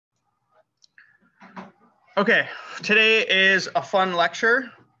Okay, today is a fun lecture.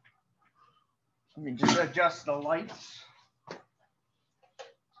 Let me just adjust the lights.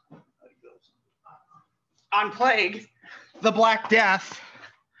 On plague, the Black Death,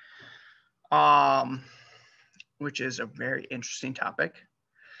 which is a very interesting topic.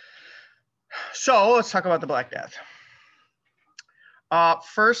 So let's talk about the Black Death.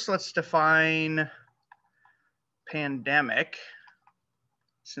 First, let's define pandemic,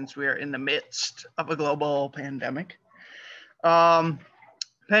 since we are in the midst of a global pandemic.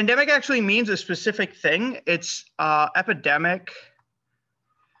 Pandemic actually means a specific thing. It's epidemic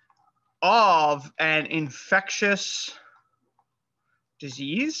of an infectious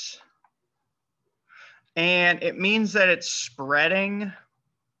disease, and it means that it's spreading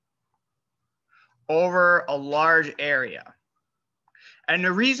over a large area. And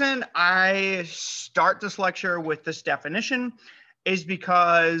the reason I start this lecture with this definition is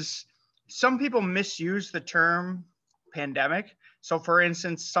because some people misuse the term pandemic. So for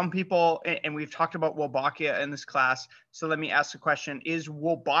instance, some people, and we've talked about Wolbachia in this class, so let me ask the question, is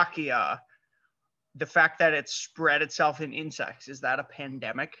Wolbachia, the fact that it spread itself in insects, is that a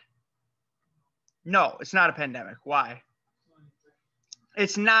pandemic? No, it's not a pandemic. Why?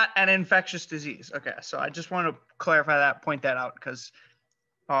 It's not an infectious disease. Okay, so I just want to clarify that, point that out, because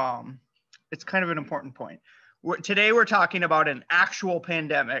it's kind of an important point. Today we're talking about an actual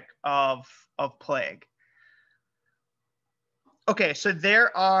pandemic of plague. Okay, so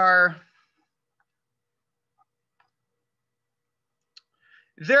there are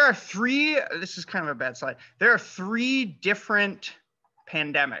three, this is kind of a bad slide. There are three different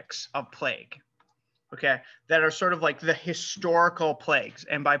pandemics of plague, okay, that are sort of like the historical plagues.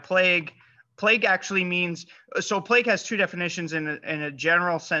 And by plague actually means, so plague has two definitions. In a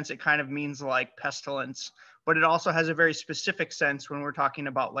general sense, it kind of means like pestilence, but it also has a very specific sense when we're talking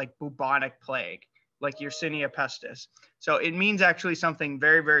about like bubonic plague, like Yersinia pestis. So it means actually something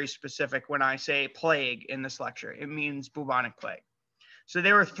very, very specific when I say plague in this lecture. It means bubonic plague. So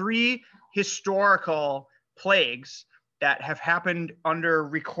there were three historical plagues that have happened under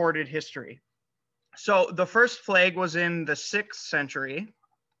recorded history. So the first plague was in the 6th century,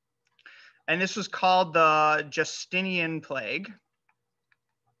 and this was called the Justinian plague.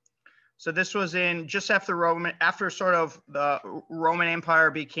 So this was in just after sort of the Roman Empire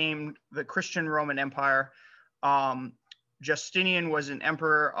became the Christian Roman Empire. Justinian was an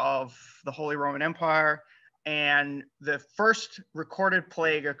emperor of the Holy Roman Empire, and the first recorded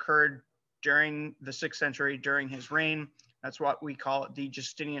plague occurred during the 6th century during his reign. That's what we call it, the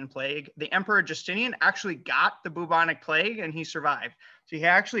Justinian plague. The Emperor Justinian actually got the bubonic plague and he survived. So he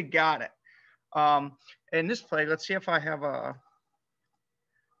actually got it. And this plague, let's see if I have how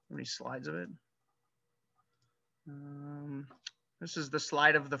many slides of it. This is the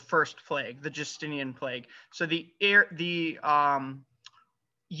slide of the first plague, the Justinian plague. So the year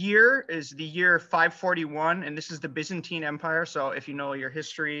is the year 541, and this is the Byzantine Empire. So if you know your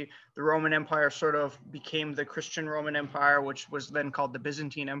history, the Roman Empire sort of became the Christian Roman Empire, which was then called the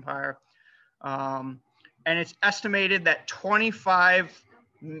Byzantine Empire. And it's estimated that 25,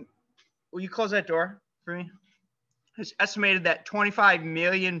 will you close that door for me? It's estimated that 25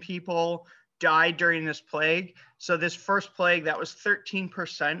 million people died during this plague. So this first plague, that was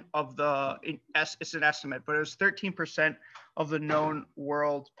 13% of the, it's an estimate, but it was 13% of the known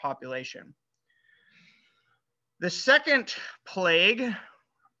world population. The second plague,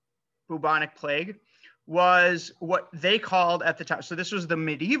 bubonic plague, was what they called at the time. So this was the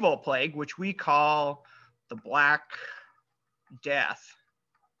medieval plague, which we call the Black Death.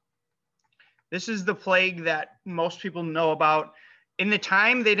 This is the plague that most people know about. In the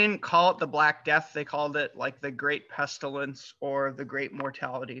time, they didn't call it the Black Death. They called it like the Great Pestilence or the Great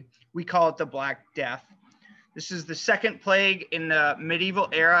Mortality. We call it the Black Death. This is the second plague in the medieval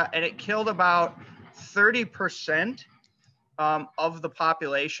era, and it killed about 30% of the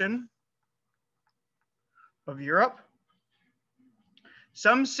population of Europe.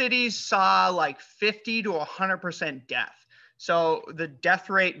 Some cities saw like 50 to 100% death. So the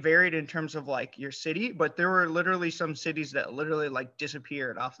death rate varied in terms of like your city, but there were literally some cities that literally like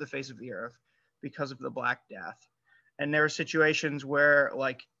disappeared off the face of the earth because of the Black Death. And there were situations where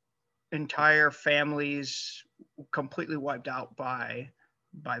like entire families completely wiped out by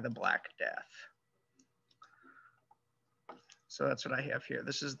the Black Death. So that's what I have here.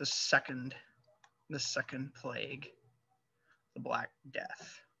 This is the second plague, the Black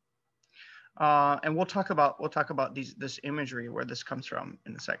Death. And we'll talk about this imagery where this comes from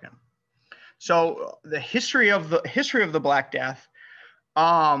in a second. So the history of the Black Death,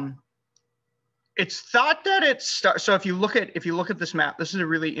 it's thought that it starts. So if you look at this map, this is a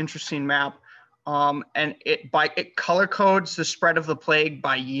really interesting map. and it color codes the spread of the plague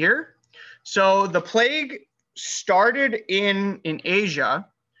by year. So the plague started in Asia,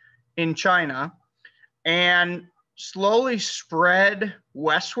 in China, and slowly spread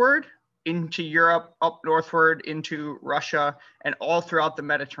westward into Europe, up northward into Russia, and all throughout the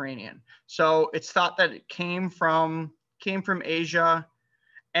Mediterranean. So it's thought that it came from Asia.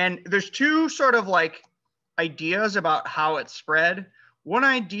 And there's two sort of like ideas about how it spread. One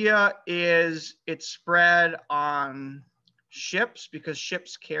idea is it spread on ships because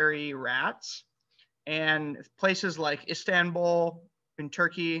ships carry rats, and places like Istanbul in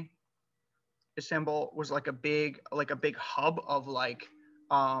Turkey. Istanbul was like a big hub of like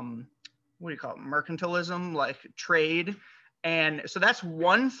what do you call it, mercantilism, like trade. And so that's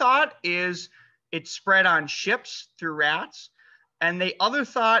one thought, is it spread on ships through rats. And the other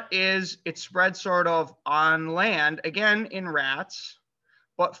thought is it spread sort of on land, again in rats,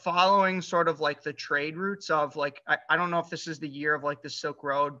 but following sort of like the trade routes of like, I don't know if this is the year of like the Silk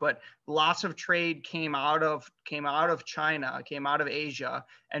Road, but lots of trade came out of China, came out of Asia,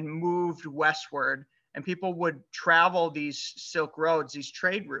 and moved westward. And people would travel these Silk Roads, these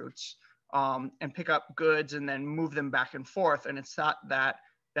trade routes, and pick up goods and then move them back and forth. And it's thought that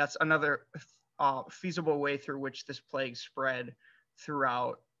that's another feasible way through which this plague spread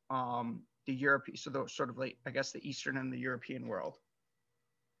throughout the European, so the sort of like, I guess, the Eastern and the European world.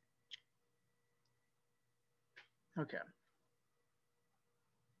 Okay.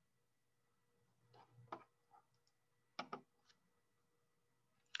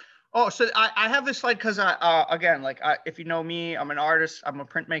 Oh, so I have this slide because again, like if you know me, I'm an artist, I'm a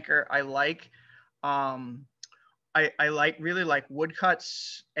printmaker. I really like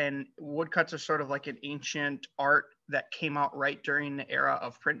woodcuts, and woodcuts are sort of like an ancient art that came out right during the era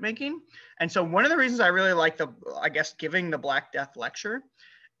of printmaking. And so one of the reasons I really like giving the Black Death lecture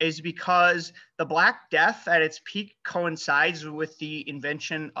is because the Black Death at its peak coincides with the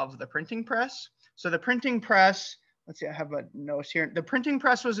invention of the printing press. So the printing press, let's see, I have a note here. The printing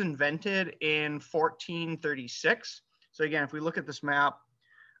press was invented in 1436. So again, if we look at this map,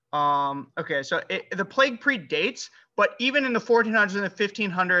 okay, so the plague predates, but even in the 1400s and the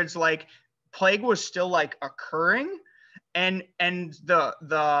 1500s, like plague was still like occurring. And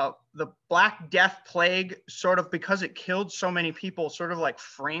the Black Death plague, sort of because it killed so many people, sort of like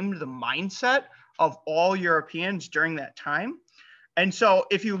framed the mindset of all Europeans during that time. And so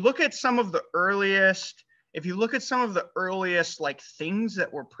if you look at some of the earliest like things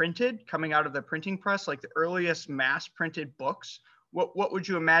that were printed coming out of the printing press, like the earliest mass printed books, what would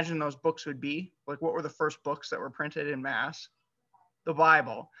you imagine those books would be? Like, what were the first books that were printed in mass? The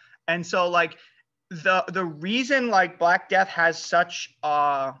Bible. And so like the reason like Black Death has such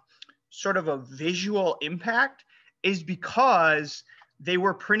a sort of a visual impact is because they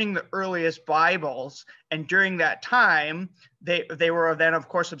were printing the earliest Bibles, and during that time they were then of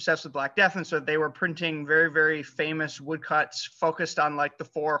course obsessed with Black Death, and so they were printing very, very famous woodcuts focused on like the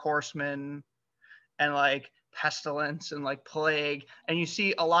 4 horsemen and like pestilence and like plague. And you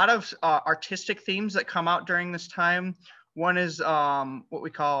see a lot of artistic themes that come out during this time. One is what we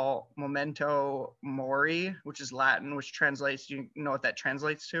call memento mori, which is Latin, which translates, do you know what that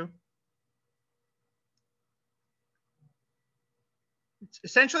translates to? It's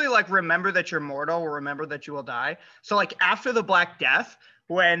essentially like remember that you're mortal, or remember that you will die. So like after the Black Death,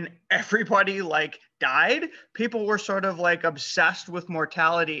 when everybody like died, people were sort of like obsessed with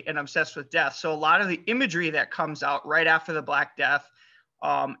mortality and obsessed with death. So a lot of the imagery that comes out right after the Black Death,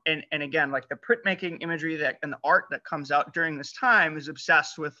 and again, like the printmaking imagery that and the art that comes out during this time is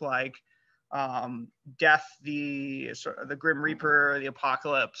obsessed with like death, the Grim Reaper, the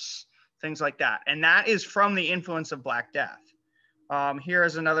apocalypse, things like that. And that is from the influence of Black Death. Here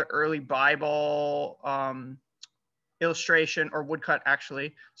is another early Bible illustration, or woodcut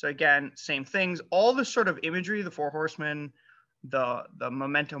actually. So again, same things. All the sort of imagery, the 4 horsemen, the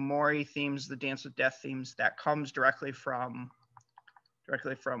memento mori themes, the dance with death themes, that comes directly from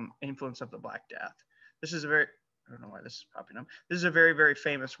influence of the Black Death. This is a very, I don't know why this is popping up. This is a very, very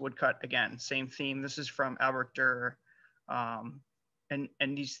famous woodcut. Again, same theme. This is from Albert Durr, and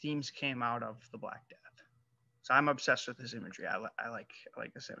these themes came out of the Black Death. So I'm obsessed with this imagery. I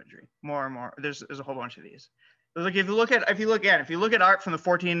like this imagery more and more. There's a whole bunch of these. Like if you look at art from the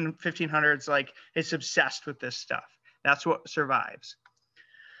 1500s, like it's obsessed with this stuff. That's what survives.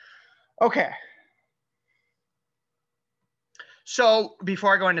 Okay. So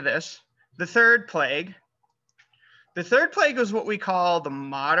before I go into this, the third plague is what we call the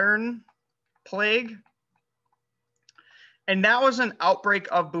modern plague. And that was an outbreak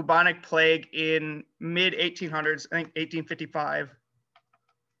of bubonic plague in mid 1800s, I think 1855.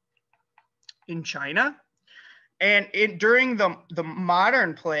 in China. And during the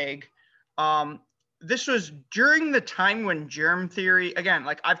modern plague, this was during the time when germ theory, again,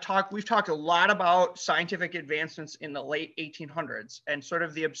 like we've talked a lot about scientific advancements in the late 1800s, and sort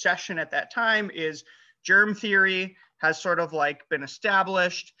of the obsession at that time is germ theory has sort of like been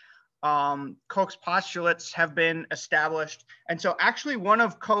established. Koch's postulates have been established. And so actually one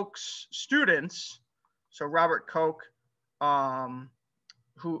of Koch's students, so Robert Koch,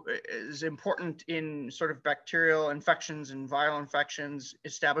 who is important in sort of bacterial infections and viral infections,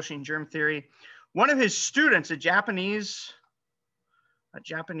 establishing germ theory. One of his students, a Japanese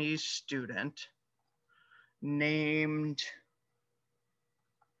student named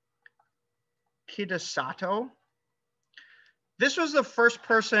Kitasato. This was the first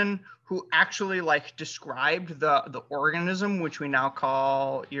person who actually like described the organism, which we now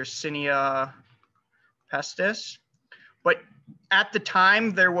call Yersinia pestis. But at the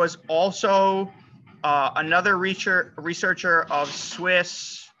time, there was also another researcher of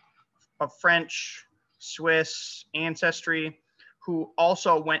French, Swiss ancestry, who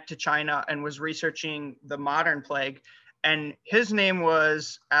also went to China and was researching the modern plague. And his name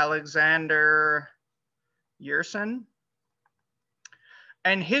was Alexander Yersin.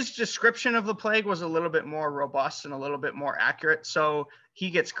 And his description of the plague was a little bit more robust and a little bit more accurate. So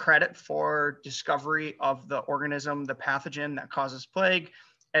he gets credit for discovery of the organism, the pathogen that causes plague.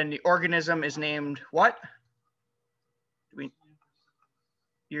 And the organism is named what?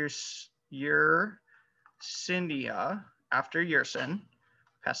 Yersinia, after Yersin,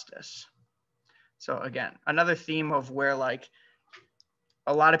 pestis. So again, another theme of where like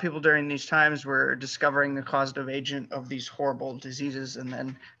a lot of people during these times were discovering the causative agent of these horrible diseases, and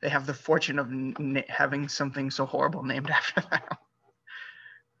then they have the fortune of having something so horrible named after them.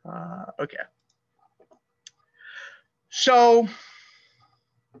 Okay. So,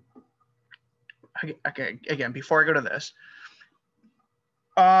 okay, again, before I go to this,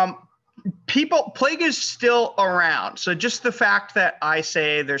 plague is still around. So just the fact that I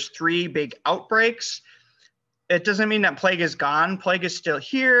say there's 3 big outbreaks, it doesn't mean that plague is gone. Plague is still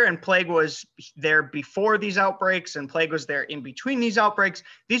here, and plague was there before these outbreaks, and plague was there in between these outbreaks.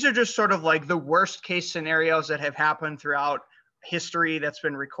 These are just sort of like the worst case scenarios that have happened throughout history that's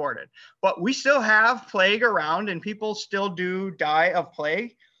been recorded. But we still have plague around, and people still do die of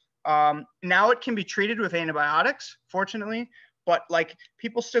plague. Now it can be treated with antibiotics, fortunately, but like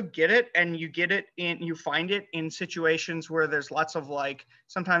people still get it, and you find it in situations where there's lots of like,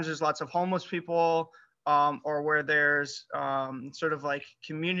 sometimes there's lots of homeless people, or where there's sort of like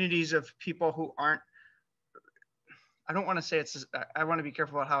communities of people who aren't, I don't want to say I want to be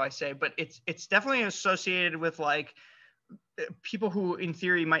careful about how I say, but it's definitely associated with like people who in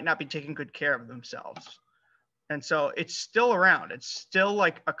theory might not be taking good care of themselves. And so it's still around. It's still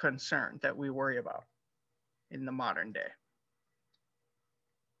like a concern that we worry about in the modern day.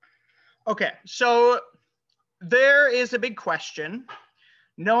 Okay, so there is a big question.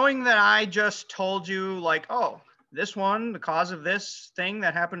 Knowing that I just told you like, oh, this one, the cause of this thing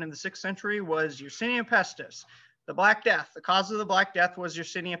that happened in the 6th century was Yersinia pestis. The Black Death, the cause of the Black Death was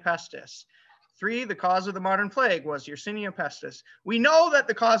Yersinia pestis. 3, the cause of the modern plague was Yersinia pestis. We know that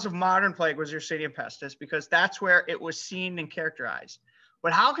the cause of modern plague was Yersinia pestis because that's where it was seen and characterized.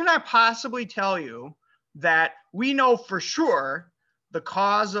 But how can I possibly tell you that we know for sure the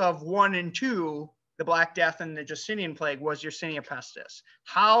cause of 1 and 2, the Black Death and the Justinian plague, was Yersinia pestis?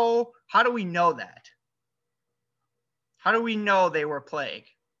 How do we know that? How do we know they were plague?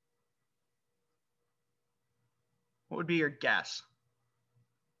 What would be your guess?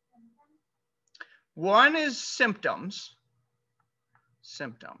 1 is symptoms.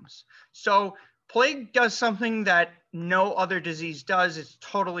 So plague does something that no other disease does. It's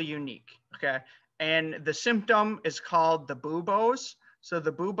totally unique, okay? And the symptom is called the buboes. So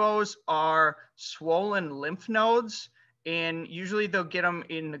the buboes are swollen lymph nodes, and usually they'll get them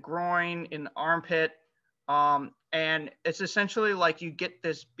in the groin, in the armpit. And it's essentially like you get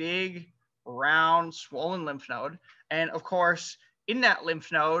this big, round, swollen lymph node. And of course, in that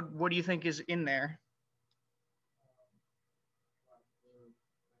lymph node, what do you think is in there?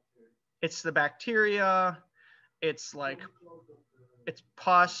 It's the bacteria. It's like, it's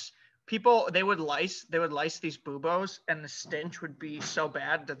pus. People, they would lice these buboes, and the stench would be so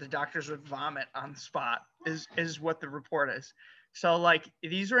bad that the doctors would vomit on the spot, is what the report is. So like,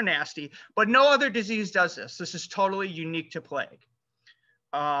 these are nasty, but no other disease does this. This is totally unique to plague.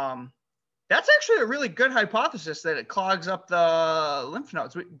 That's actually a really good hypothesis, that it clogs up the lymph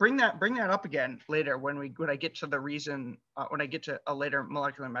nodes. Bring that up again later when I get to the reason, when I get to a later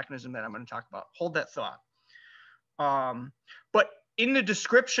molecular mechanism that I'm going to talk about. Hold that thought. But in the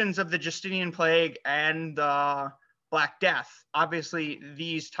descriptions of the Justinian plague and the Black Death, obviously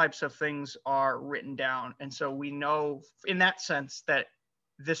these types of things are written down. And so we know in that sense that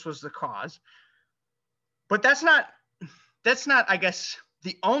this was the cause. But that's not, I guess,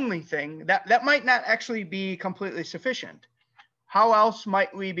 the only thing. That might not actually be completely sufficient. How else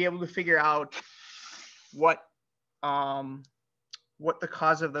might we be able to figure out what the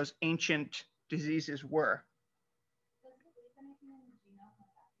cause of those ancient diseases were?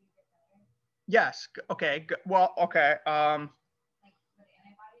 Yes. Okay. Well, okay.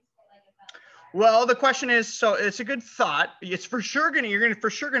 Well, the question is, so it's a good thought. It's for sure you're for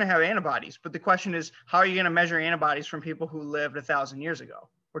sure gonna have antibodies, but the question is, how are you gonna measure antibodies from people who lived 1,000 years ago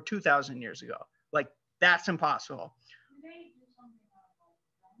or 2,000 years ago? Like, that's impossible.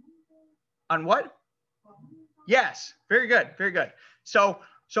 On what? Yes. Very good. Very good. So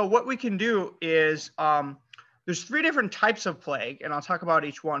what we can do is, there's 3 different types of plague, and I'll talk about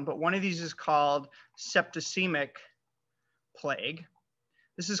each one, but one of these is called septicemic plague.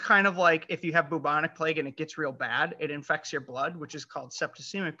 This is kind of like if you have bubonic plague and it gets real bad, it infects your blood, which is called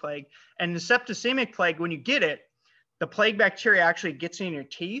septicemic plague. And the septicemic plague, when you get it, the plague bacteria actually gets in your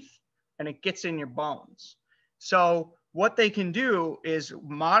teeth and it gets in your bones. So what they can do is,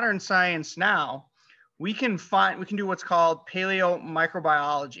 modern science now, we can do what's called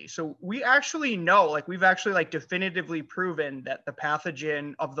paleomicrobiology. So we actually know, like, we've actually like definitively proven that the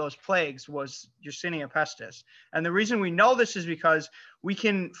pathogen of those plagues was Yersinia pestis. And the reason we know this is because we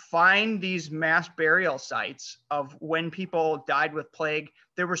can find these mass burial sites of when people died with plague.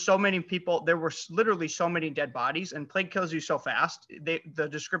 There were so many people, there were literally so many dead bodies, and plague kills you so fast. The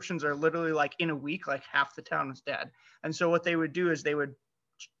descriptions are literally like, in a week, like half the town was dead. And so what they would do is they would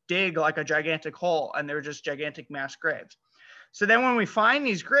dig like a gigantic hole, and they're just gigantic mass graves. So then when we find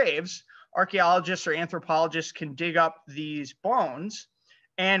these graves, archaeologists or anthropologists can dig up these bones,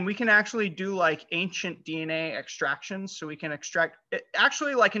 and we can actually do like ancient DNA extractions. So we can extract it,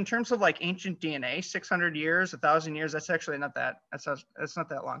 actually, like in terms of like ancient DNA, 600 years, 1,000 years, that's actually not that, that's not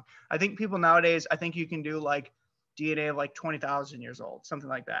that long. I think people nowadays, I think you can do like DNA of like 20,000 years old, something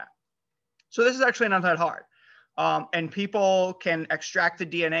like that. So this is actually not that hard. And people can extract the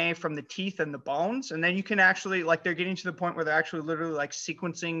DNA from the teeth and the bones. And then you can actually, like, they're getting to the point where they're actually literally like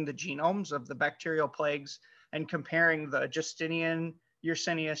sequencing the genomes of the bacterial plagues and comparing the Justinian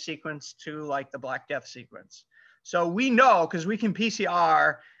Yersinia sequence to like the Black Death sequence. So we know, because we can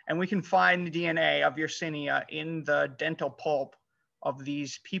PCR and we can find the DNA of Yersinia in the dental pulp of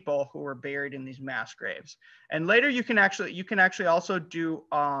these people who were buried in these mass graves. And later you can actually also do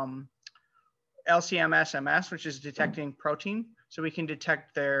LCMS-MS, which is detecting protein. So we can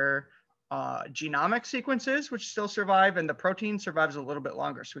detect their genomic sequences, which still survive, and the protein survives a little bit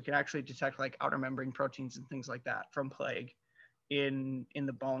longer. So we can actually detect like outer membrane proteins and things like that from plague in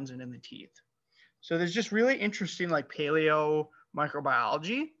the bones and in the teeth. So there's just really interesting like paleo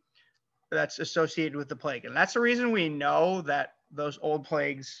microbiology that's associated with the plague. And that's the reason we know that those old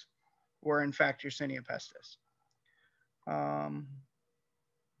plagues were in fact Yersinia pestis.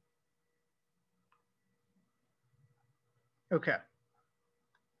 Okay.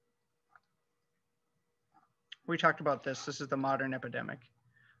 We talked about this. This is the modern epidemic.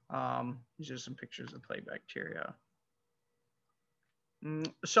 These are some pictures of plague bacteria.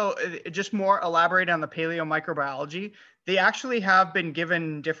 So just more elaborate on the paleomicrobiology. They actually have been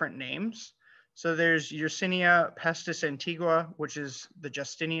given different names. So there's Yersinia pestis antigua, which is the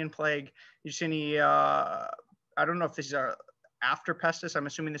Justinian plague. Yersinia, I don't know if these are after pestis. I'm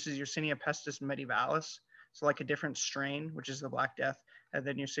assuming this is Yersinia pestis medievalis. So like a different strain, which is the Black Death, and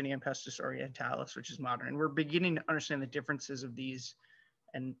then Yersinia pestis orientalis, which is modern. And we're beginning to understand the differences of these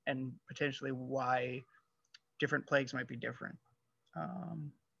and potentially why different plagues might be different.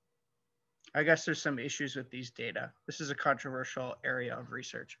 I guess there's some issues with these data. This is a controversial area of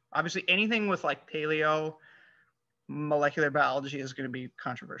research. Obviously, anything with like paleo molecular biology is going to be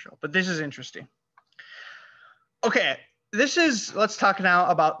controversial, but this is interesting. Okay, let's talk now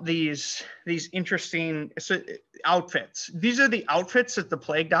about these interesting outfits. These are the outfits that the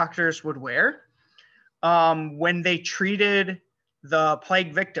plague doctors would wear when they treated the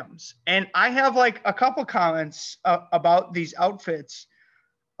plague victims. And I have like a couple comments about these outfits.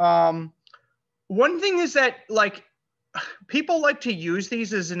 One thing is that like people like to use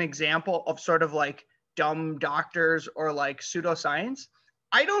these as an example of sort of like dumb doctors or like pseudoscience.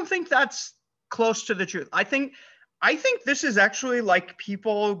 I don't think that's close to the truth. I think this is actually like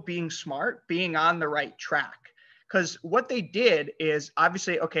people being smart, being on the right track. Because what they did is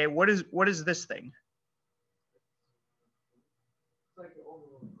obviously, okay, what is this thing?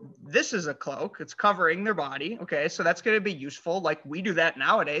 this is a cloak. It's covering their body. Okay, so that's going to be useful. Like we do that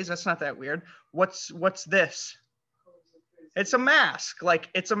nowadays. That's not that weird. What's this? It's a mask. Like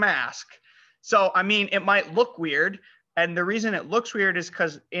it's a mask. So, I mean, it might look weird. And the reason it looks weird is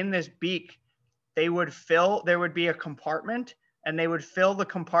because in this beak, there would be a compartment, and they would fill the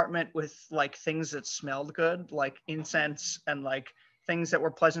compartment with like things that smelled good, like incense and like things that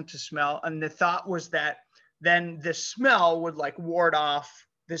were pleasant to smell. And the thought was that then the smell would like ward off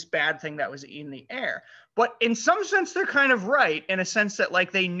this bad thing that was in the air. But in some sense, they're kind of right, in a sense that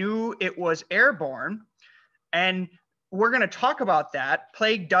like they knew it was airborne. And we're going to talk about that.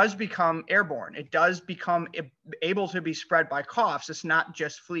 Plague does become airborne. It does become able to be spread by coughs. It's not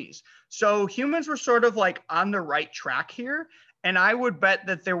just fleas. So humans were sort of like on the right track here. And I would bet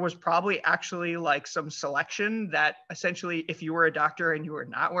that there was probably actually like some selection that essentially, if you were a doctor and you were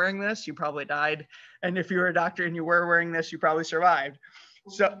not wearing this, you probably died. And if you were a doctor and you were wearing this, you probably survived.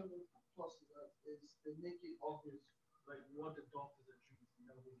 So plus is they make it obvious like what the doctors are treating.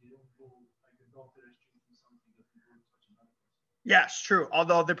 That way they don't go like the doctor is treating something that people are touching another person. yes, true.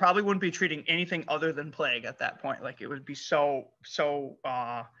 Although they probably wouldn't be treating anything other than plague at that point. Like it would be so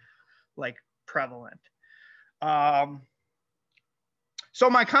like prevalent. So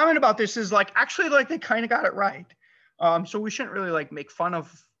my comment about this is like, actually, like they kind of got it right. So we shouldn't really like make fun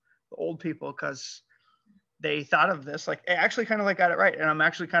of the old people because they thought of this, like they actually kind of like got it right. And I'm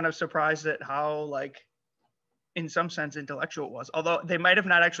actually kind of surprised at how like, in some sense, intellectual it was. Although they might have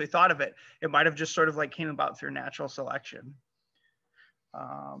not actually thought of it. It might have just sort of like came about through natural selection.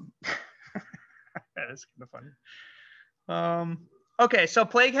 That is kind of funny. Okay, so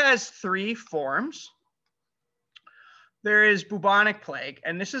plague has 3 forms. There is bubonic plague,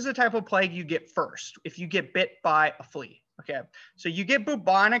 and this is the type of plague you get first if you get bit by a flea. Okay, so you get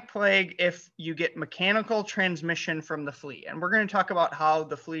bubonic plague if you get mechanical transmission from the flea. And we're going to talk about how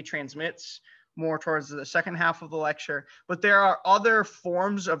the flea transmits more towards the second half of the lecture. But there are other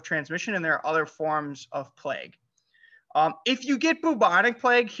forms of transmission, and there are other forms of plague. If you get bubonic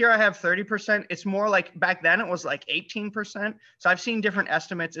plague, here I have 30%. It's more like back then it was like 18%. So I've seen different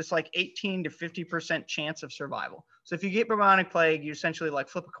estimates. It's like 18 to 50% chance of survival. So if you get bubonic plague, you essentially like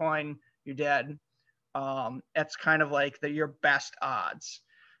flip a coin, you're dead. That's kind of like your best odds.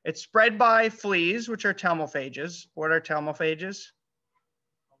 It's spread by fleas, which are telmophages. What are telmophages?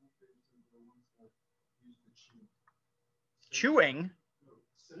 Chewing.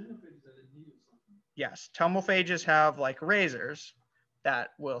 Yes, telmophages have like razors that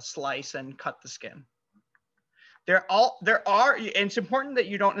will slice and cut the skin. There are, and it's important that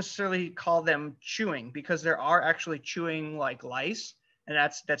you don't necessarily call them chewing because there are actually chewing like lice, and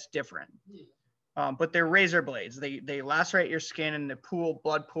that's different. But they're razor blades. They lacerate your skin and they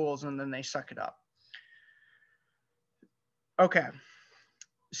blood pools, and then they suck it up. Okay,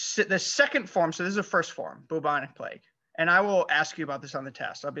 so the second form, so this is the first form, bubonic plague. And I will ask you about this on the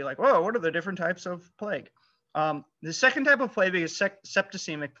test. I'll be like, whoa, what are the different types of plague? The second type of plague is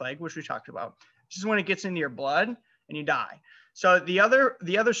septicemic plague, which we talked about. This is when it gets into your blood and you die. So the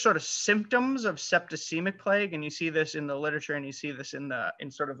other sort of symptoms of septicemic plague, and you see this in the literature and you see this in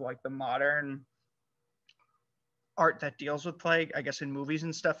sort of like the modern art that deals with plague, I guess in movies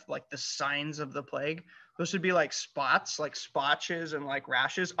and stuff, like the signs of the plague. Those would be like spots, like spotches and like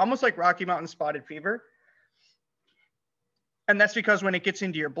rashes, almost like Rocky Mountain spotted fever. And that's because when it gets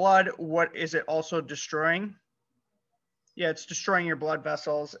into your blood, what is it also destroying? Yeah, it's destroying your blood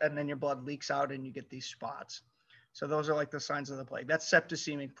vessels, and then your blood leaks out and you get these spots. So those are like the signs of the plague. That's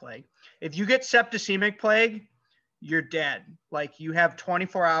septicemic plague. If you get septicemic plague, you're dead. Like you have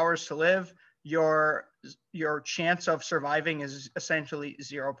 24 hours to live. Your chance of surviving is essentially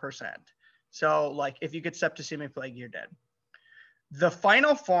 0%. So like if you get septicemic plague, you're dead. The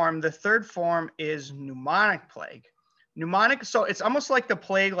final form, the third form, is pneumonic plague. Pneumonic, so it's almost like the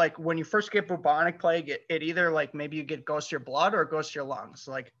plague, like when you first get bubonic plague, it either like maybe it goes to your blood or it goes to your lungs.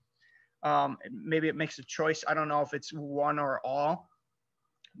 Like maybe it makes a choice. I don't know if it's one or all,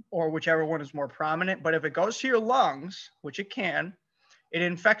 or whichever one is more prominent. But if it goes to your lungs, which it can, it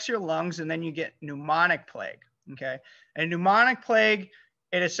infects your lungs, and then you get pneumonic plague. Okay, and pneumonic plague,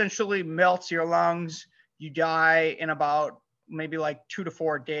 it essentially melts your lungs. You die in about maybe like 2 to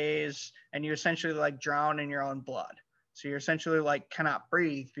 4 days, and you essentially like drown in your own blood. So you're essentially like cannot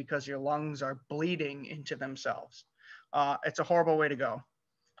breathe because your lungs are bleeding into themselves. It's a horrible way to go.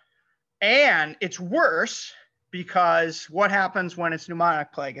 And it's worse because what happens when it's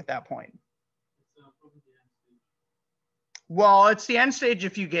pneumonic plague at that point? Well, it's the end stage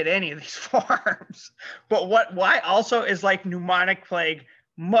if you get any of these forms. But why also is like pneumonic plague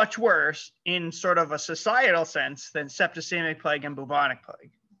much worse in sort of a societal sense than septicemic plague and bubonic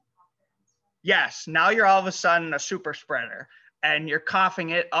plague? Yes, now you're all of a sudden a super spreader and you're coughing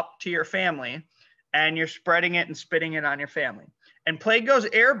it up to your family and you're spreading it and spitting it on your family. And plague goes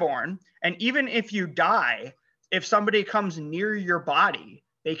airborne. And even if you die, if somebody comes near your body,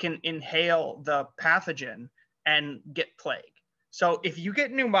 they can inhale the pathogen and get plague. So if you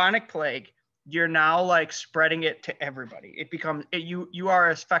get pneumonic plague, you're now like spreading it to everybody. It becomes, you are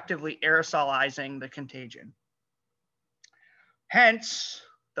effectively aerosolizing the contagion. Hence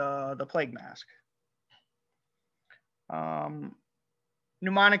the plague mask.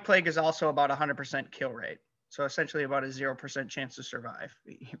 Pneumonic plague is also about 100% kill rate. So essentially about a 0% chance to survive.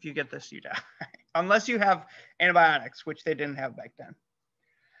 If you get this, you die. Unless you have antibiotics, which they didn't have back then.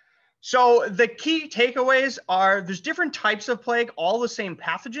 So the key takeaways are there's different types of plague, all the same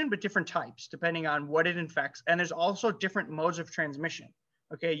pathogen, but different types depending on what it infects. And there's also different modes of transmission.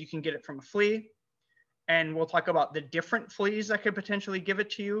 Okay, you can get it from a flea, and we'll talk about the different fleas that could potentially give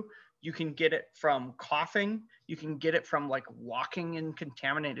it to you. You can get it from coughing. You can get it from like walking in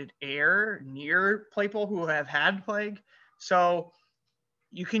contaminated air near people who have had plague. So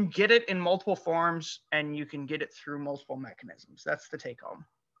you can get it in multiple forms and you can get it through multiple mechanisms. That's the take home.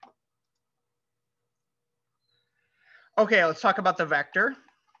 Okay, let's talk about the vector.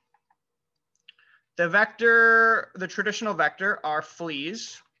 The vector, the traditional vector are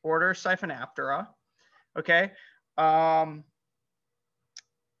fleas, order Siphonaptera. Okay.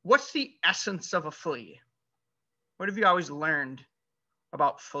 What's the essence of a flea? What have you always learned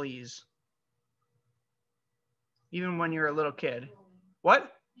about fleas? Even when you're a little kid.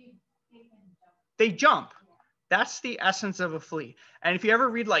 What? They jump. That's the essence of a flea. And if you ever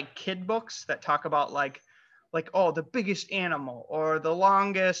read like kid books that talk about like, oh, the biggest animal or the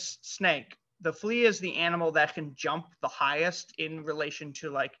longest snake, the flea is the animal that can jump the highest in relation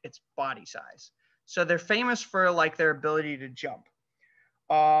to like its body size. So they're famous for like their ability to jump.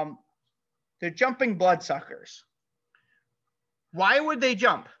 They're jumping bloodsuckers. Why would they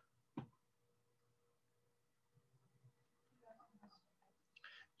jump?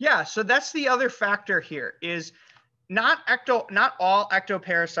 Yeah, so that's the other factor here is not all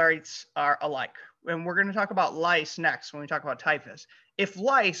ectoparasites are alike. And we're going to talk about lice next when we talk about typhus. If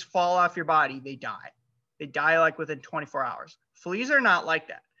lice fall off your body, they die. They die like within 24 hours. Fleas are not like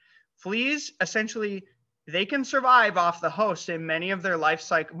that. Fleas, essentially, they can survive off the host, and much of their life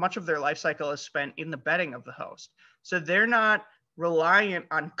cycle is spent in the bedding of the host. So they're not reliant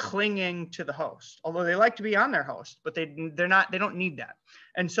on clinging to the host, although they like to be on their host, but they don't need that.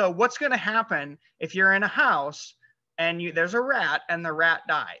 And so what's going to happen if you're in a house and there's a rat and the rat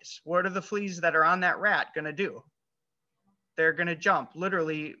dies? What are the fleas that are on that rat going to do? They're going to jump,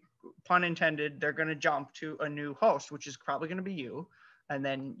 literally, pun intended, they're going to jump to a new host, which is probably going to be you. And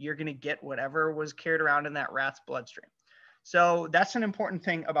then you're going to get whatever was carried around in that rat's bloodstream. So that's an important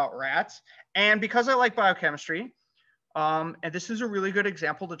thing about rats. And because I like biochemistry, and this is a really good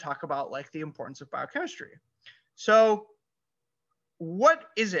example to talk about like the importance of biochemistry. So what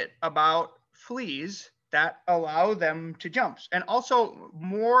is it about fleas that allow them to jump? And also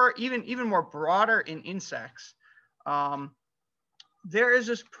even more broader in insects, there is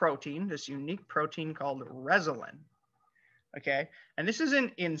this protein, this unique protein called resolin. Okay, and this is in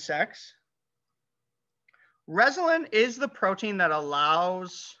insects. Resolin is the protein that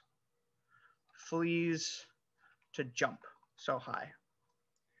allows fleas to jump so high.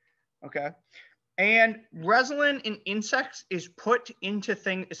 Okay, and resolin in insects is put into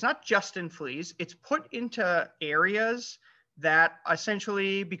things, it's not just in fleas, it's put into areas that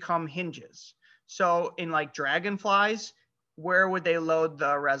essentially become hinges. So in like dragonflies, where would they load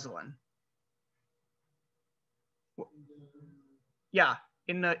the resolin? Yeah,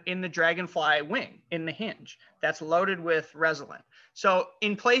 in the dragonfly wing, in the hinge, that's loaded with resolin. So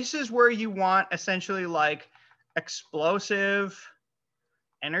in places where you want essentially like explosive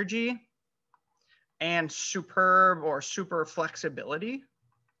energy and superb or super flexibility,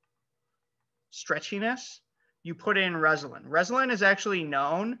 stretchiness, you put in resolin. Resolin is actually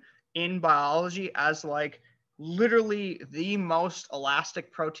known in biology as like literally the most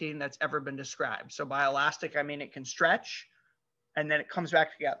elastic protein that's ever been described. So by elastic, I mean it can stretch and then it comes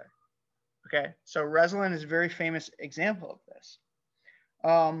back together. Okay, so resolin is a very famous example of this.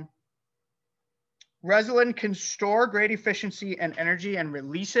 Resolin can store great efficiency and energy and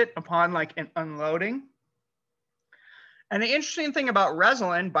release it upon like an unloading. And the interesting thing about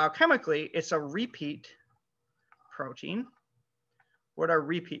resolin biochemically, it's a repeat protein. What are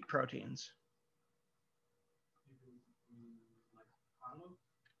repeat proteins?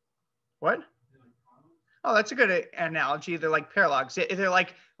 What? Oh, that's a good analogy. They're like paralogs. They're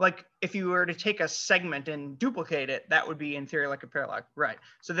like if you were to take a segment and duplicate it, that would be in theory like a paralog, right?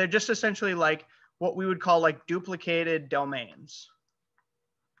 So they're just essentially like what we would call like duplicated domains.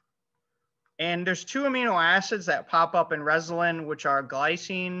 And there's two amino acids that pop up in Resilin, which are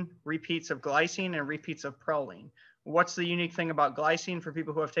glycine, repeats of glycine, and repeats of proline. What's the unique thing about glycine for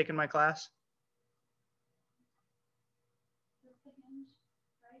people who have taken my class?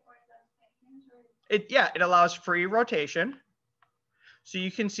 It allows free rotation. So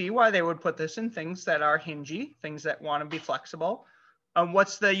you can see why they would put this in things that are hingy, things that want to be flexible.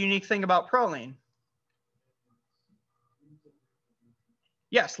 What's the unique thing about proline?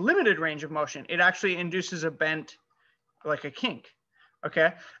 Yes, limited range of motion. It actually induces a bent, like a kink.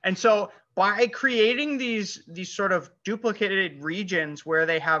 Okay, and so by creating these sort of duplicated regions where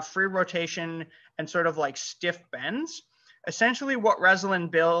they have free rotation and sort of like stiff bends, essentially what Resilin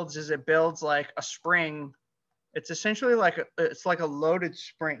builds is it builds like a spring. It's essentially like it's like a loaded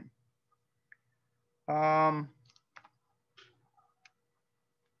spring. What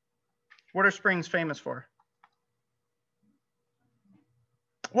are springs famous for?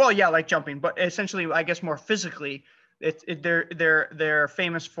 Well, yeah, like jumping, but essentially, I guess more physically, they're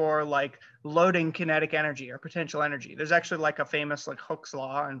famous for like loading kinetic energy or potential energy. There's actually like a famous like Hooke's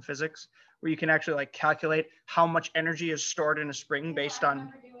law in physics where you can actually like calculate how much energy is stored in a spring based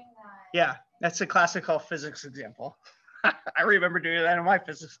on. Yeah, that's a classical physics example. I remember doing that in my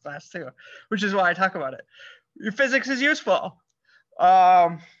physics class too, which is why I talk about it. Your physics is useful.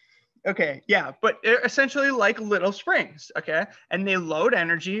 Okay, yeah, but they're essentially like little springs, okay? And they load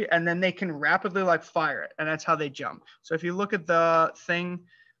energy and then they can rapidly like fire it, and that's how they jump. So if you look at the thing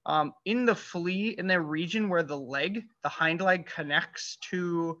in the flea, in the region where the hind leg connects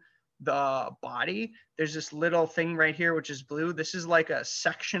to the body, there's this little thing right here, which is blue. This is like a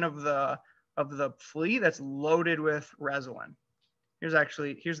section of the flea that's loaded with Resilin. Here's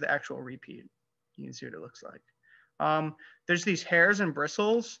the actual repeat. You can see what it looks like. There's these hairs and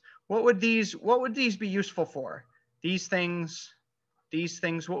bristles. What would these be useful for? These things,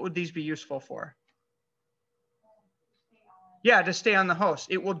 what would these be useful for? Yeah, to stay on the host.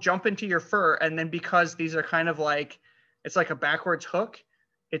 It will jump into your fur, and then because these are kind of like, it's like a backwards hook,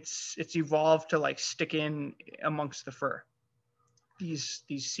 it's evolved to like stick in amongst the fur. These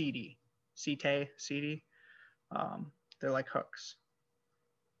setae, they're like hooks.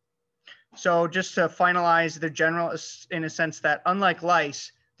 So just to finalize the general, in a sense that unlike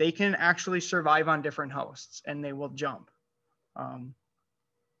lice, they can actually survive on different hosts and they will jump.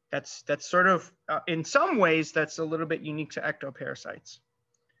 That's sort of, in some ways, that's a little bit unique to ectoparasites.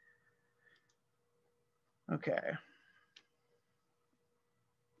 Okay.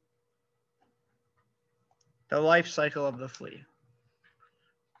 The life cycle of the flea.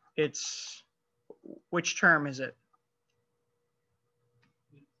 It's, which term is it?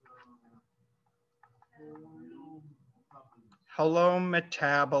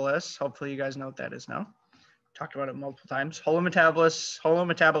 Holometabolous. Hopefully you guys know what that is now. Talked about it multiple times.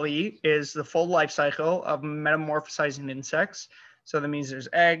 Holometaboly is the full life cycle of metamorphosizing insects. So that means there's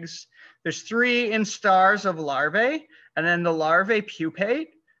eggs. There's 3 instars of larvae, and then the larvae pupate.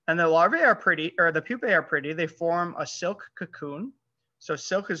 And the larvae are pretty, or the pupae are pretty. They form a silk cocoon. So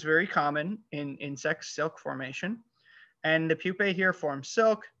silk is very common in insects, silk formation. And the pupae here form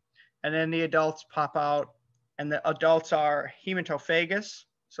silk, and then the adults pop out, and the adults are hematophagous,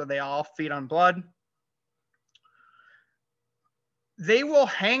 so they all feed on blood. They will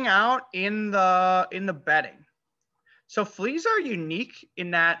hang out in the bedding. So fleas are unique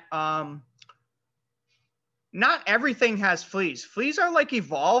in that not everything has fleas. Fleas are like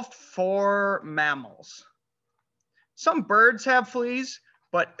evolved for mammals. Some birds have fleas,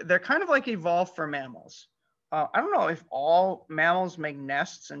 but they're kind of like evolved for mammals. I don't know if all mammals make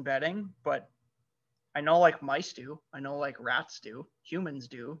nests and bedding, but I know like mice do. I know like rats do. Humans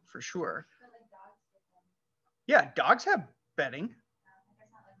do for sure. Yeah, dogs have bedding.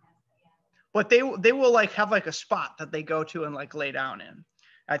 But they will like have like a spot that they go to and like lay down in.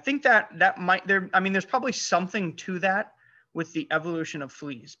 I think that might there's probably something to that with the evolution of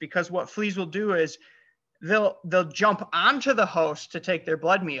fleas, because what fleas will do is they'll jump onto the host to take their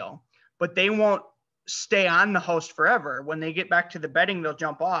blood meal, but they won't stay on the host forever. When they get back to the bedding, they'll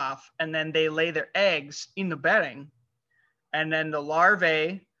jump off, and then they lay their eggs in the bedding, and then the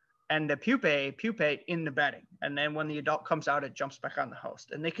larvae and the pupate in the bedding. And then when the adult comes out, it jumps back on the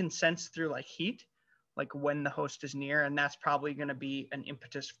host. And they can sense through like heat, like when the host is near, and that's probably going to be an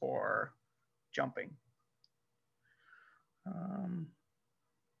impetus for jumping.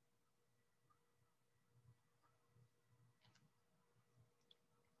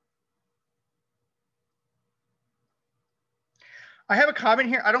 I have a comment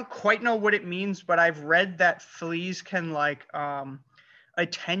here. I don't quite know what it means, but I've read that fleas can like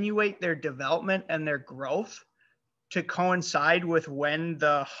attenuate their development and their growth to coincide with when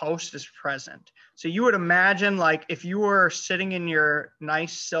the host is present. So you would imagine like if you were sitting in your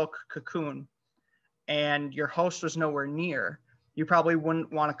nice silk cocoon and your host was nowhere near, you probably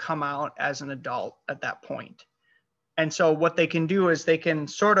wouldn't want to come out as an adult at that point. And so what they can do is they can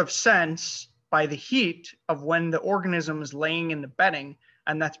sort of sense by the heat of when the organism is laying in the bedding,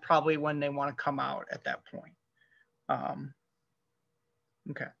 and that's probably when they want to come out at that point.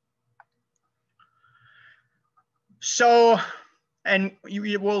 Okay. So, and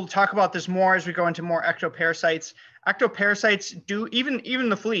we'll talk about this more as we go into more ectoparasites. Ectoparasites do, even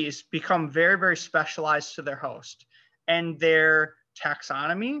the fleas, become very, very specialized to their host, and their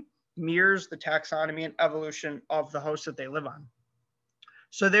taxonomy mirrors the taxonomy and evolution of the host that they live on.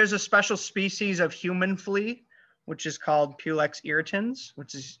 So there's a special species of human flea, which is called Pulex irritans,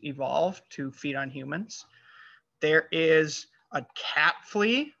 which is evolved to feed on humans. There is a cat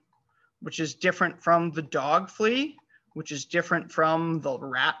flea, which is different from the dog flea, which is different from the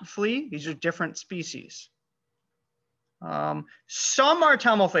rat flea. These are different species. Some are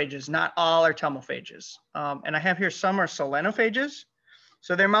telmophages, not all are telmophages. And I have here some are solenophages.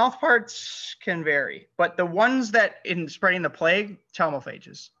 So their mouth parts can vary, but the ones that in spreading the plague,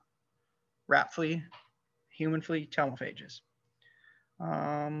 telmophages. Rat flea, human flea, telmophages.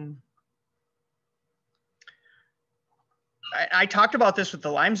 I talked about this with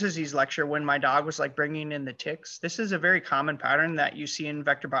the Lyme disease lecture when my dog was like bringing in the ticks. This is a very common pattern that you see in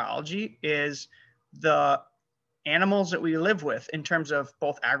vector biology is the animals that we live with in terms of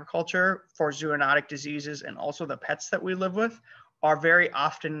both agriculture for zoonotic diseases and also the pets that we live with are very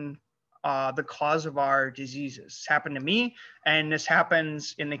often the cause of our diseases. It's happened to me, and this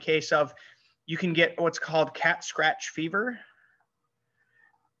happens in the case of, you can get what's called cat scratch fever.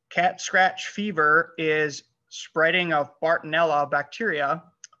 Cat scratch fever is spreading of Bartonella bacteria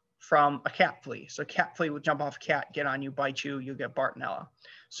from a cat flea. So cat flea would jump off a cat, get on you, bite you, you'll get Bartonella.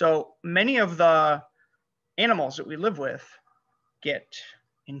 So many of the animals that we live with get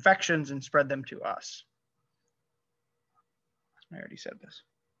infections and spread them to us. I already said this.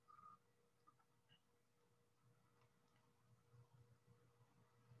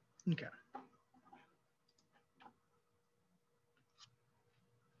 Okay.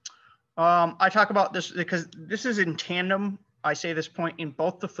 I talk about this because this is in tandem. I say this point in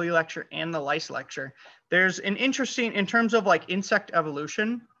both the flea lecture and the lice lecture. There's an interesting, in terms of like insect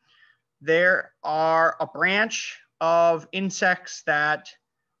evolution, there are a branch of insects that,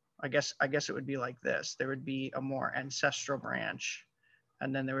 I guess it would be like this. There would be a more ancestral branch,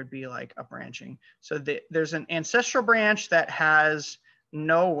 and then there would be like a branching. So there's an ancestral branch that has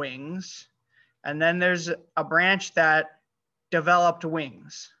no wings, and then there's a branch that developed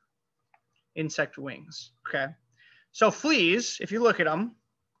wings, insect wings, okay? So fleas, if you look at them,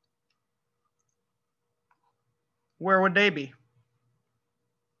 where would they be?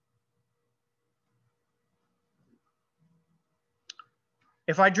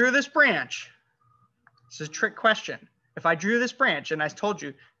 If I drew this branch, this is a trick question. If I drew this branch and I told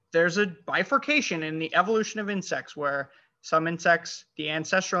you there's a bifurcation in the evolution of insects where some insects, the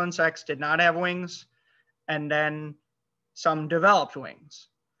ancestral insects, did not have wings, and then some developed wings.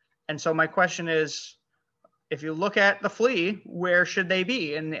 And so my question is, if you look at the flea, where should they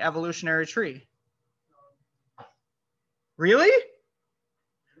be in the evolutionary tree? Really?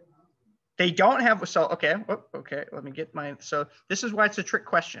 They don't have, so, okay, okay, let me get my, so this is why it's a trick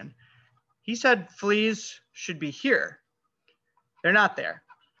question. He said fleas should be here. They're not there.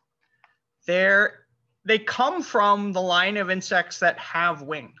 They come from the line of insects that have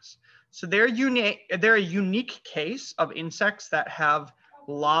wings. So they're a unique case of insects that have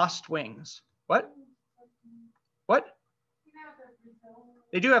lost wings. What? What?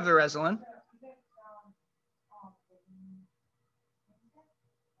 They do have the resilin.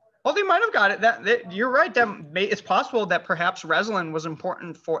 Oh, they might have got it. You're right. It's possible that perhaps resilin was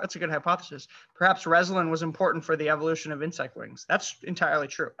important for, that's a good hypothesis. Perhaps resilin was important for the evolution of insect wings. That's entirely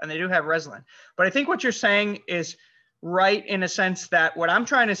true. And they do have resilin. But I think what you're saying is right in a sense that what I'm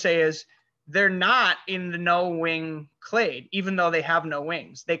trying to say is they're not in the no wing clade, even though they have no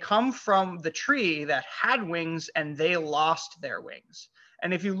wings. They come from the tree that had wings and they lost their wings.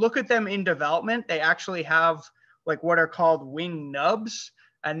 And if you look at them in development, they actually have like what are called wing nubs.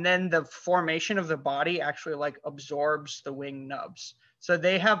 And then the formation of the body actually like absorbs the wing nubs. So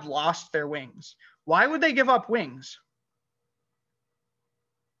they have lost their wings. Why would they give up wings?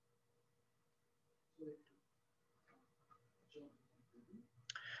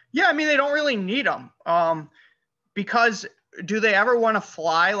 Yeah, I mean, they don't really need them because do they ever want to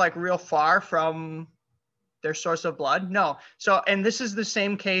fly like real far from their source of blood? No. So, and this is the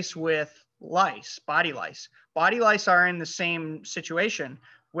same case with lice, body lice. Body lice are in the same situation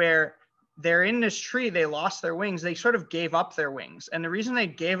where they're in this tree, they lost their wings, they sort of gave up their wings. And the reason they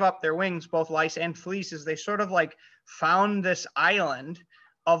gave up their wings, both lice and fleas, is they sort of like found this island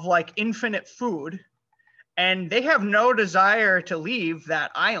of like infinite food, and they have no desire to leave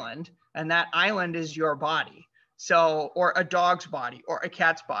that island, and that island is your body. So, or a dog's body or a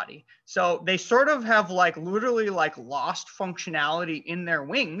cat's body. So they sort of have like literally like lost functionality in their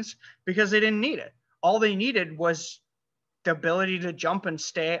wings because they didn't need it. All they needed was the ability to jump and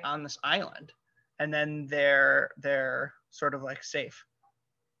stay on this island. And then they're sort of like safe.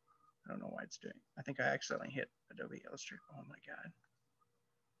 I don't know why it's doing. I think I accidentally hit Adobe Illustrator. Oh my God.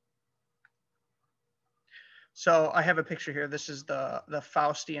 So I have a picture here. This is the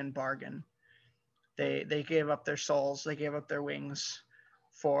Faustian bargain. They gave up their souls. They gave up their wings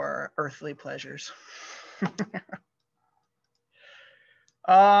for earthly pleasures.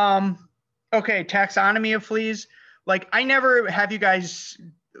 Okay, taxonomy of fleas. Like, I never have you guys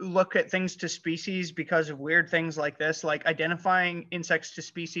look at things to species because of weird things like this, like identifying insects to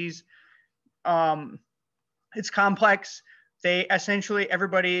species. It's complex. They essentially,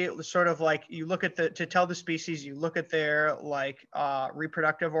 everybody sort of like, you look at to tell the species, you look at their like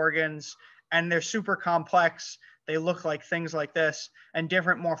reproductive organs, and they're super complex. They look like things like this, and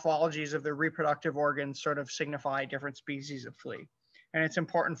different morphologies of the reproductive organs sort of signify different species of flea. And it's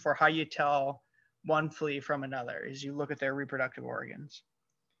important for how you tell one flea from another is you look at their reproductive organs.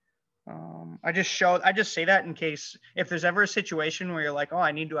 I just say that in case if there's ever a situation where you're like, oh,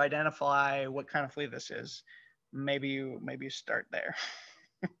 I need to identify what kind of flea this is. Maybe you start there.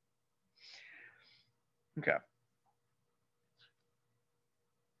 Okay.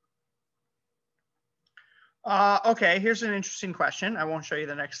 Okay, here's an interesting question. I won't show you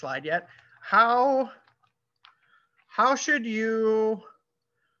the next slide yet. How should you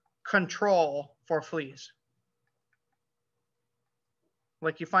control for fleas?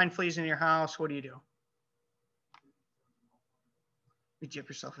 Like, you find fleas in your house, what do? You dip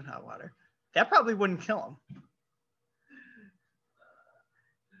yourself in hot water. That probably wouldn't kill them.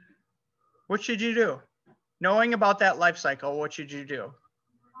 What should you do? Knowing about that life cycle, what should you do?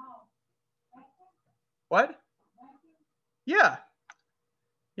 What? Yeah.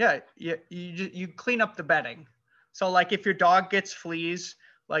 You clean up the bedding. So like if your dog gets fleas,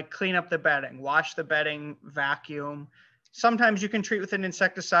 like clean up the bedding, wash the bedding, vacuum. Sometimes you can treat with an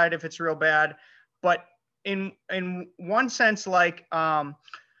insecticide if it's real bad, but in one sense, like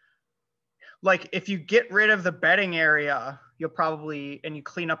if you get rid of the bedding area, and you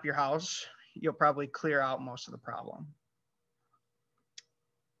clean up your house, you'll probably clear out most of the problem.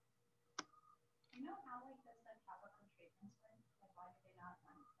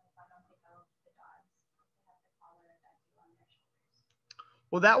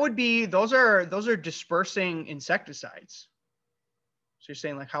 Well, that would be, those are dispersing insecticides. So you're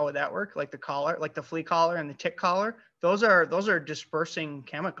saying like, how would that work? Like the collar, like the flea collar and the tick collar, those are dispersing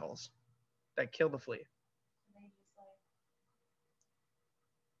chemicals that kill the flea.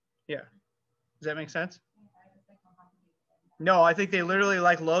 Yeah. Does that make sense? No, I think they literally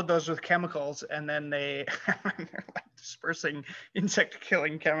like load those with chemicals and then they're like dispersing insect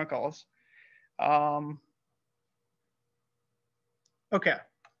killing chemicals. Okay.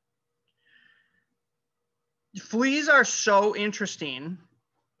 Fleas are so interesting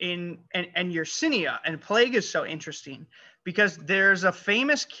and Yersinia and plague is so interesting because there's a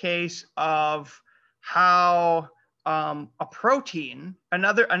famous case of how a protein,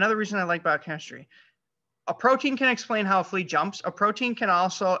 another reason I like biochemistry, a protein can explain how a flea jumps. A protein can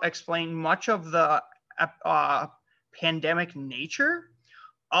also explain much of the pandemic nature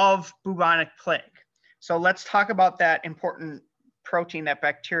of bubonic plague. So let's talk about that important protein, that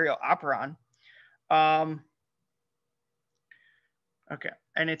bacterial operon. Okay,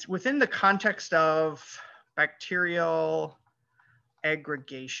 and it's within the context of bacterial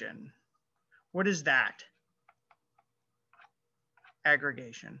aggregation. What is that?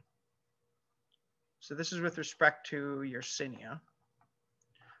 Aggregation. So this is with respect to Yersinia.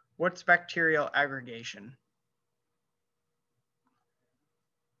 What's bacterial aggregation?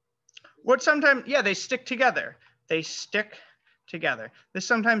 What sometimes, yeah, they stick together. They stick together. This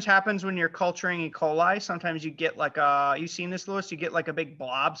sometimes happens when you're culturing E. coli. Sometimes you get like a, you've seen this, Louis, you get like a big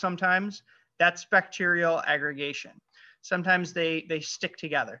blob sometimes. That's bacterial aggregation. Sometimes they stick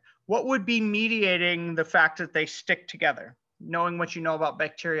together. What would be mediating the fact that they stick together? Knowing what you know about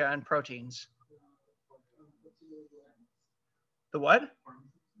bacteria and proteins. The what?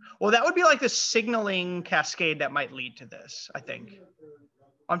 Well, that would be like the signaling cascade that might lead to this, I think.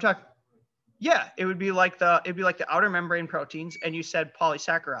 I'm talking, yeah, it'd be like the outer membrane proteins, and you said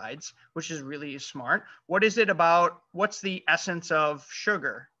polysaccharides, which is really smart. What is it about? What's the essence of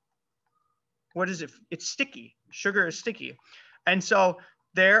sugar? What is it? It's sticky. Sugar is sticky. And so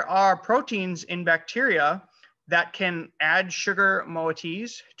there are proteins in bacteria that can add sugar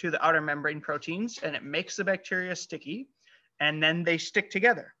moieties to the outer membrane proteins, and it makes the bacteria sticky, and then they stick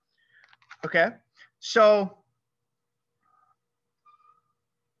together. Okay, so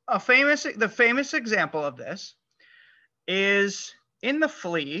the famous example of this is in the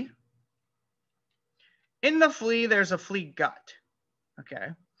flea. In the flea, there's a flea gut. Okay,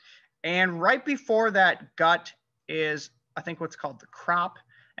 and right before that gut is, I think, what's called the crop.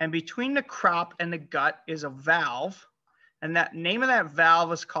 And between the crop and the gut is a valve. And that name of that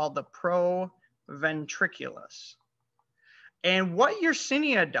valve is called the proventriculus. And what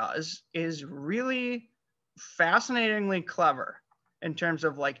Yersinia does is really fascinatingly clever in terms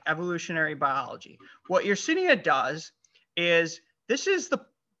of like evolutionary biology. What Yersinia does is, this is the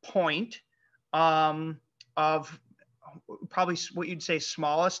point of probably what you'd say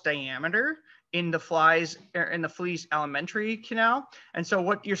smallest diameter in the flea's alimentary canal. And so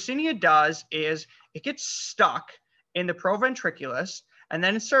what Yersinia does is it gets stuck in the proventriculus, and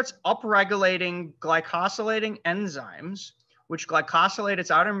then it starts upregulating glycosylating enzymes, which glycosylate its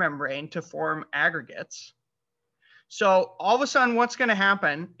outer membrane to form aggregates. So all of a sudden, what's going to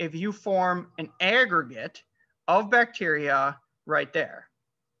happen if you form an aggregate of bacteria right there?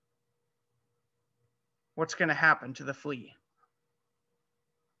 What's going to happen to the flea?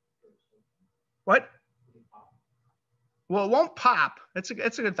 What? Well, it won't pop. It's a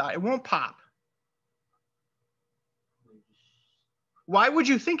good thought. It won't pop. Why would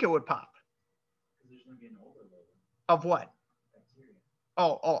you think it would pop? Of what?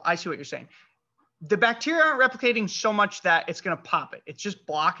 Oh, I see what you're saying. The bacteria aren't replicating so much that it's going to pop it. It's just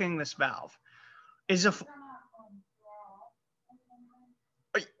blocking this valve.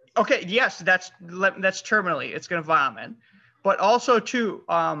 Okay, yes, that's terminally. It's going to vomit. But also, too,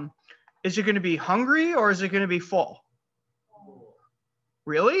 is it going to be hungry or is it going to be full?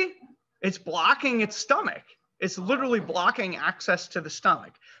 Really? It's blocking its stomach. It's literally blocking access to the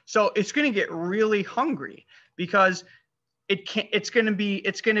stomach. So it's going to get really hungry because it's going to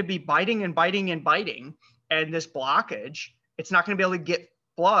be biting and biting and biting, and this blockage, it's not going to be able to get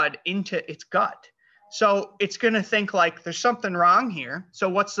blood into its gut. So it's going to think like there's something wrong here. So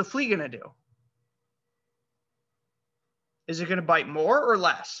what's the flea going to do? Is it going to bite more or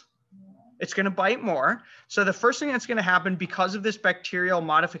less? It's going to bite more. So the first thing that's going to happen because of this bacterial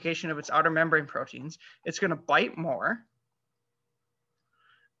modification of its outer membrane proteins, it's going to bite more.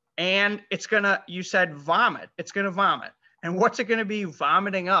 And it's going to, you said vomit. It's going to vomit. And what's it going to be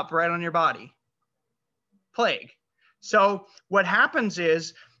vomiting up right on your body? Plague. So what happens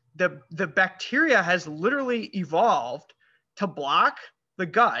is the bacteria has literally evolved to block the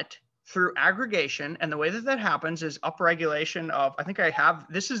gut through aggregation. And the way that happens is upregulation of, I think I have,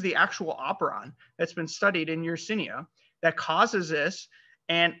 this is the actual operon that's been studied in Yersinia that causes this.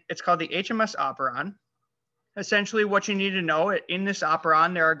 And it's called the HMS operon. Essentially what you need to know, in this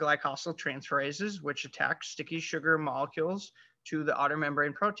operon, there are glycosyl transferases, which attack sticky sugar molecules to the outer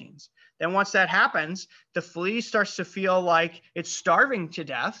membrane proteins. Then once that happens, the flea starts to feel like it's starving to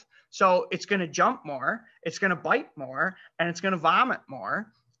death. So it's going to jump more, it's going to bite more, and it's going to vomit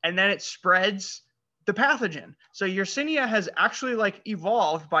more. And then it spreads the pathogen. So Yersinia has actually like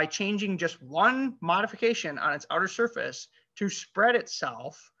evolved by changing just one modification on its outer surface to spread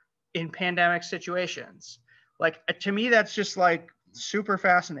itself in pandemic situations. Like, to me, that's just like super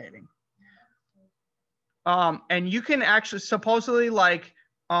fascinating. And you can actually supposedly like,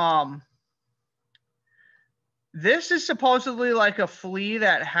 this is supposedly like a flea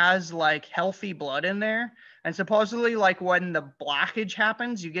that has like healthy blood in there. And supposedly like when the blockage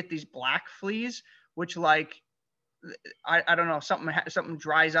happens, you get these black fleas, which like, I don't know, something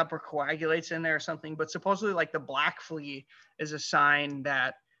dries up or coagulates in there or something, but supposedly like the black flea is a sign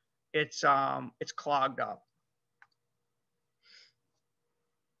that it's clogged up.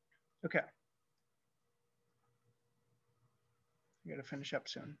 Okay. I got to finish up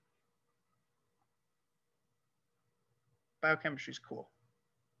soon. Biochemistry is cool.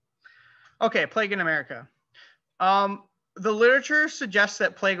 Okay, plague in America. The literature suggests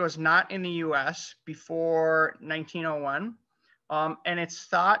that plague was not in the US before 1901. And it's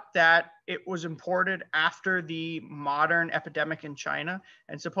thought that it was imported after the modern epidemic in China.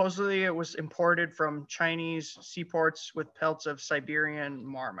 And supposedly it was imported from Chinese seaports with pelts of Siberian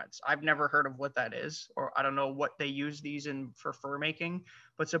marmots. I've never heard of what that is, or I don't know what they use these in for fur making,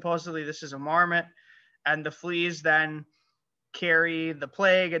 but supposedly this is a marmot. And the fleas then carry the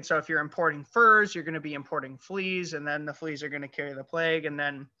plague. And so if you're importing furs, you're going to be importing fleas, and then the fleas are going to carry the plague. And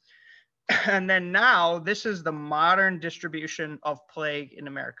then now this is the modern distribution of plague in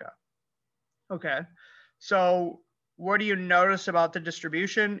America. Okay. So what do you notice about the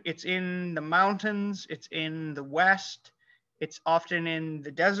distribution? It's in the mountains, it's in the West, it's often in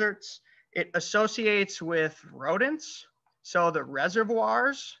the deserts. It associates with rodents. So the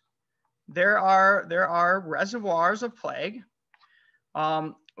reservoirs, there are reservoirs of plague.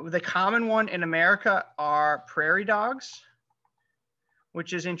 The common one in America are prairie dogs,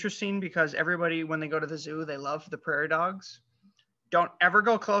 which is interesting because everybody, when they go to the zoo, they love the prairie dogs. Don't ever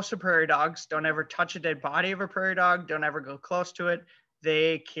go close to prairie dogs. Don't ever touch a dead body of a prairie dog. Don't ever go close to it.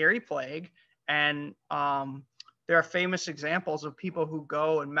 They carry plague. And there are famous examples of people who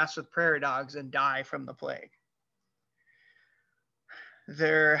go and mess with prairie dogs and die from the plague.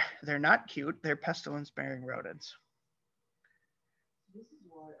 They're not cute. They're pestilence-bearing rodents. This is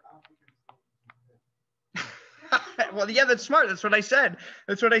why Africans Well, yeah, that's smart. That's what I said.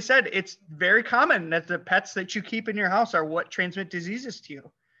 That's what I said. It's very common that the pets that you keep in your house are what transmit diseases to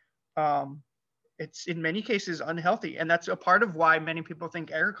you. It's in many cases unhealthy. And that's a part of why many people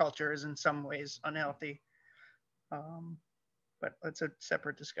think agriculture is in some ways unhealthy. But that's a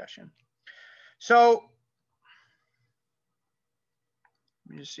separate discussion. So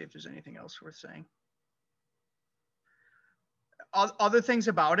let me just see if there's anything else worth saying. Other things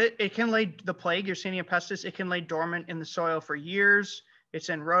about it, it can lay, the plague, Yersinia pestis, it can lay dormant in the soil for years. It's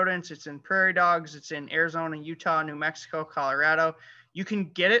in rodents, it's in prairie dogs, it's in Arizona, Utah, New Mexico, Colorado. You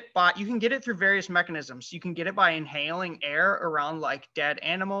can get it through various mechanisms. You can get it by inhaling air around like dead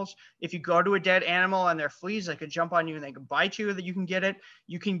animals. If you go to a dead animal and there are fleas, they could jump on you and they could bite you, that you can get it.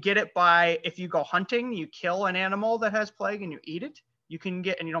 You can get it by, if you go hunting, you kill an animal that has plague and you eat it. You can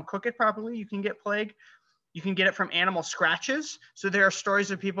get, and you don't cook it properly, you can get plague. You can get it from animal scratches. So there are stories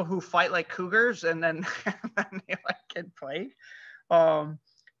of people who fight like cougars and then they like get plague.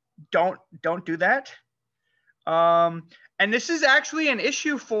 Don't do that. And this is actually an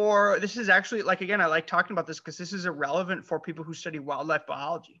issue this is actually, like, again, I like talking about this because this is irrelevant for people who study wildlife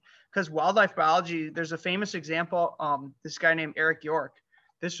biology. Because wildlife biology, there's a famous example, this guy named Eric York.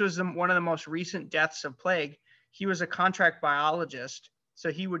 This was one of the most recent deaths of plague. He was a contract biologist.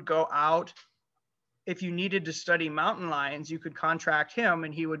 So he would go out. If you needed to study mountain lions, you could contract him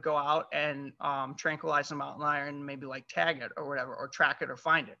and he would go out and tranquilize the mountain lion and maybe like tag it or whatever, or track it or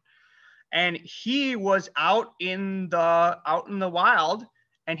find it. And he was out in the wild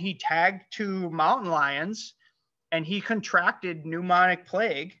and he tagged 2 mountain lions and he contracted pneumonic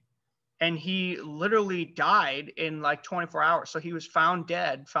plague and he literally died in like 24 hours. So he was found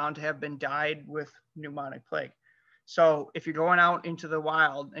dead, found to have been died with pneumonic plague. So if you're going out into the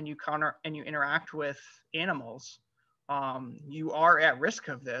wild and you interact with animals, you are at risk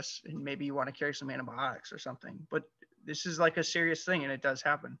of this, and maybe you want to carry some antibiotics or something. But this is like a serious thing, and it does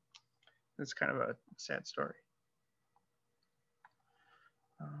happen. It's kind of a sad story.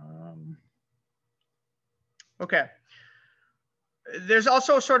 Okay. There's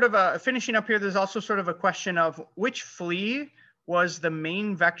also sort of finishing up here, there's also sort of a question of which flea was the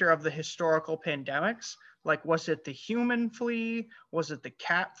main vector of the historical pandemics. Like, was it the human flea? Was it the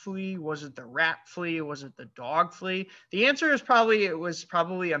cat flea? Was it the rat flea? Was it the dog flea? The answer is it was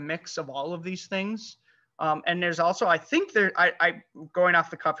probably a mix of all of these things. And there's also, I think I going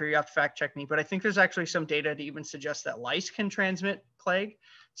off the cuff here, you have to fact check me, but I think there's actually some data to even suggest that lice can transmit plague.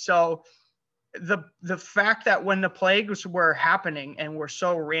 So the fact that when the plagues were happening and were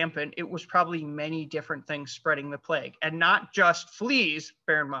so rampant, it was probably many different things spreading the plague, and not just fleas,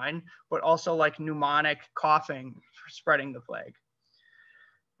 bear in mind, but also like pneumonic coughing spreading the plague.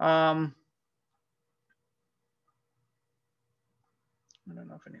 I don't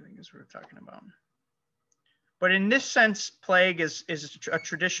know if anything is worth talking about, but in this sense, plague is a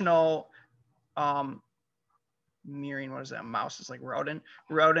traditional mirroring, what is that? Mouse is like rodent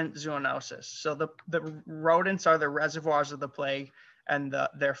zoonosis. So the rodents are the reservoirs of the plague, and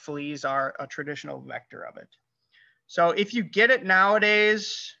their fleas are a traditional vector of it. So if you get it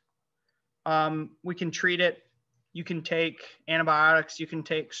nowadays, we can treat it. You can take antibiotics. You can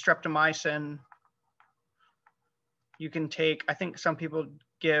take streptomycin. You can take, I think some people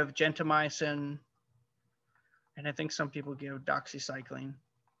give gentamicin, and I think some people give doxycycline.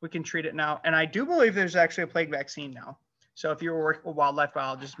 We can treat it now. And I do believe there's actually a plague vaccine now. So if you're working with wildlife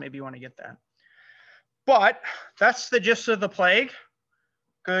biologists, maybe you want to get that. But that's the gist of the plague.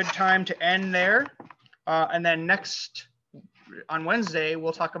 Good time to end there. And then on Wednesday,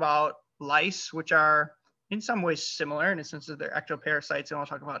 we'll talk about lice, which are in some ways similar in the sense that they're ectoparasites, and we'll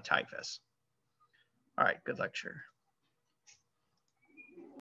talk about typhus. All right, good lecture.